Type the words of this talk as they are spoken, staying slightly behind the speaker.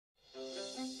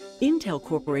Intel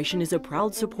Corporation is a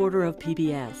proud supporter of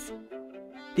PBS.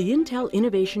 The Intel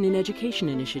Innovation in Education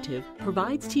Initiative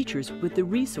provides teachers with the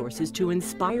resources to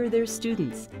inspire their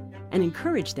students and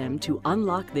encourage them to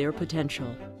unlock their potential.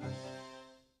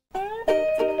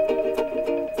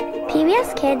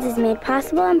 PBS Kids is made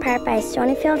possible in part by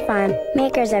Stonyfield Farm,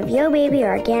 makers of Yo Baby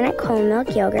organic whole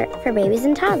milk yogurt for babies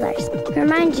and toddlers.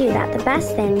 Remind you that the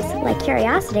best things, like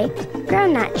curiosity,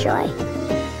 grow naturally.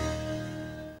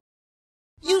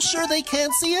 You sure they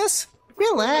can't see us?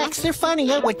 Relax, they're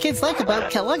finding out what kids like about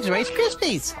Kellogg's Rice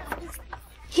Krispies.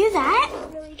 Hear that?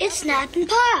 It's Snap and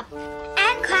Pop.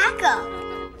 And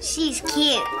Crackle. She's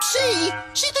cute.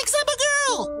 She thinks I'm a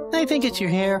girl. I think it's your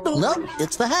hair. Nope,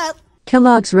 it's the hat.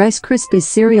 Kellogg's Rice Krispies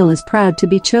cereal is proud to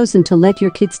be chosen to let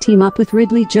your kids team up with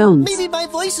Ridley Jones. Maybe my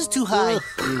voice is too high.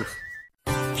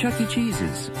 Chuck E.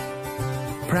 Cheese's,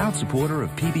 proud supporter of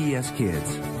PBS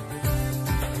Kids.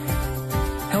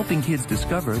 Helping kids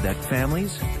discover that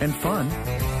families and fun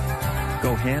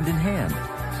go hand in hand.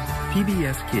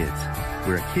 PBS Kids,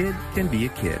 where a kid can be a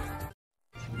kid.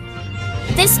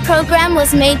 This program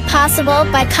was made possible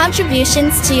by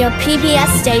contributions to your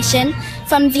PBS station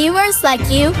from viewers like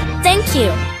you. Thank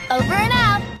you. Over and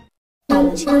out.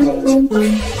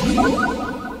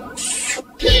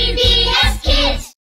 PBS!